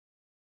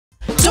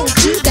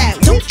do that,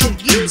 don't you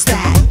use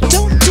that.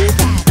 Don't do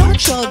that, don't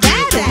throw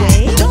that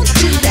away. Don't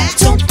do that,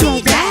 don't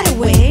throw that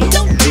away.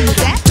 Don't do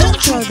that, don't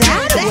throw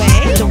that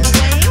away.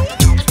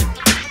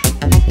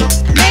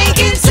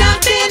 Making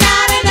something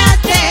out of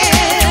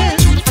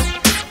nothing.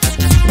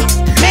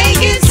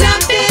 Making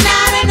something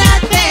out of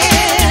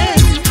nothing.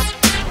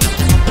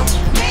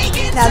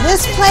 Now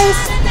this place,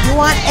 you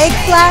want egg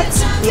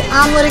flats, the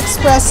Omelet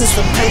Express is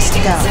the place to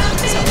go.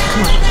 So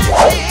come on.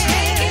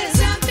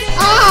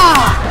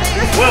 Ah!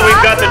 Well,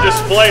 we've got the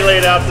display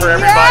laid out for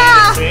everybody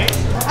to see.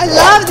 I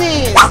love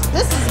these.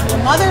 This is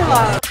mother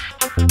love.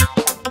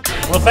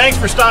 Well, thanks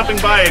for stopping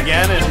by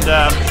again, and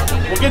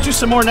we'll get you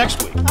some more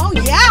next week. Oh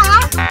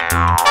yeah!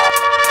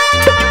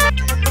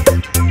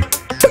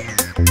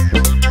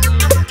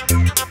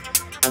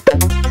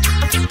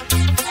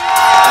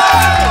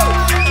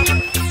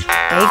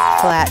 Egg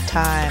flat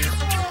time.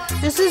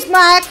 This is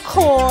my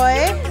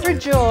koi for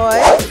joy.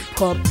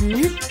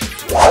 Puppy.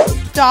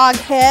 Dog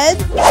head.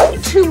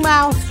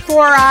 Two-mouth,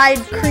 four-eyed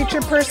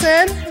creature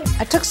person.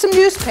 I took some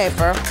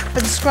newspaper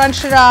and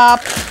scrunched it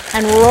up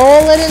and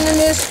roll it in the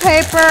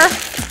newspaper.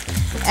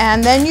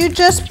 And then you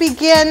just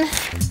begin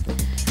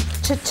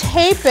to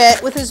tape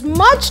it with as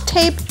much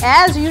tape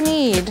as you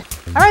need.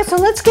 All right, so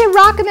let's get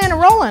rocking and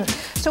rolling.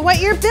 So what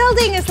you're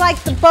building is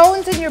like the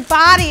bones in your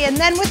body, and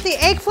then with the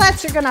egg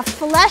flats, you're gonna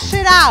flesh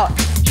it out.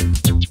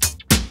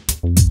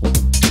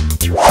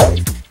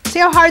 See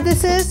how hard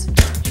this is?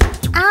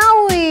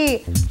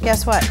 Owie!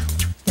 Guess what?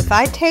 If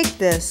I take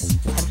this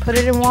and put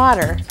it in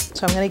water,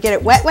 so I'm gonna get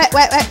it wet, wet,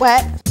 wet, wet,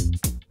 wet,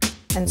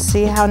 and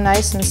see how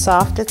nice and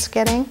soft it's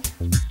getting?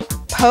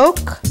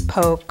 Poke,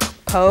 poke,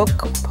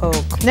 poke,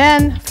 poke.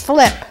 Then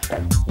flip.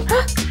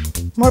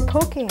 More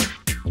poking.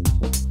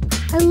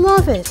 I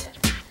love it.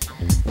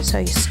 So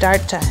you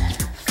start to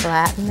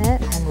flatten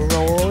it and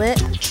roll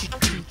it.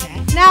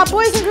 Now,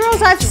 boys and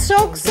girls, I've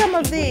soaked some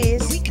of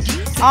these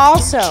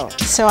also.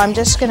 So I'm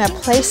just gonna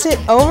place it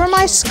over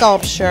my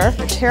sculpture,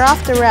 tear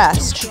off the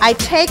rest. I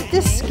take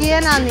the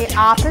skin on the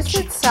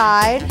opposite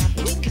side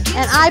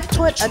and I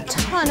put a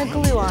ton of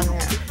glue on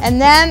there. And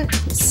then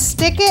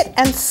stick it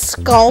and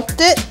sculpt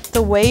it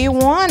the way you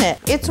want it.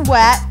 It's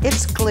wet,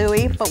 it's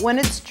gluey, but when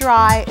it's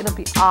dry, it'll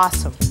be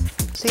awesome.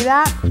 See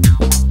that?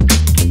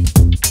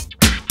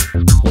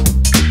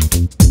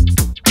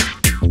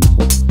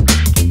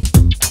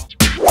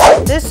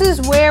 This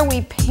is where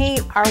we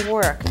paint our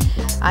work.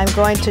 I'm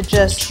going to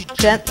just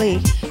gently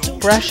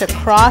brush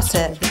across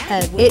it,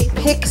 and it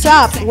picks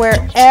up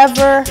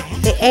wherever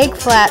the egg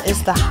flat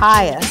is the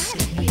highest.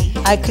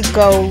 I could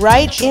go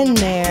right in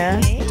there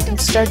and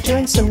start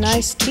doing some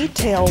nice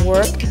detail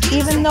work,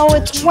 even though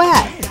it's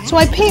wet. So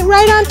I paint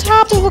right on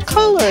top of a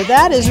color.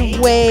 That is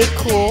way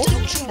cool,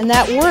 and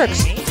that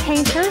works.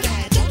 Painters,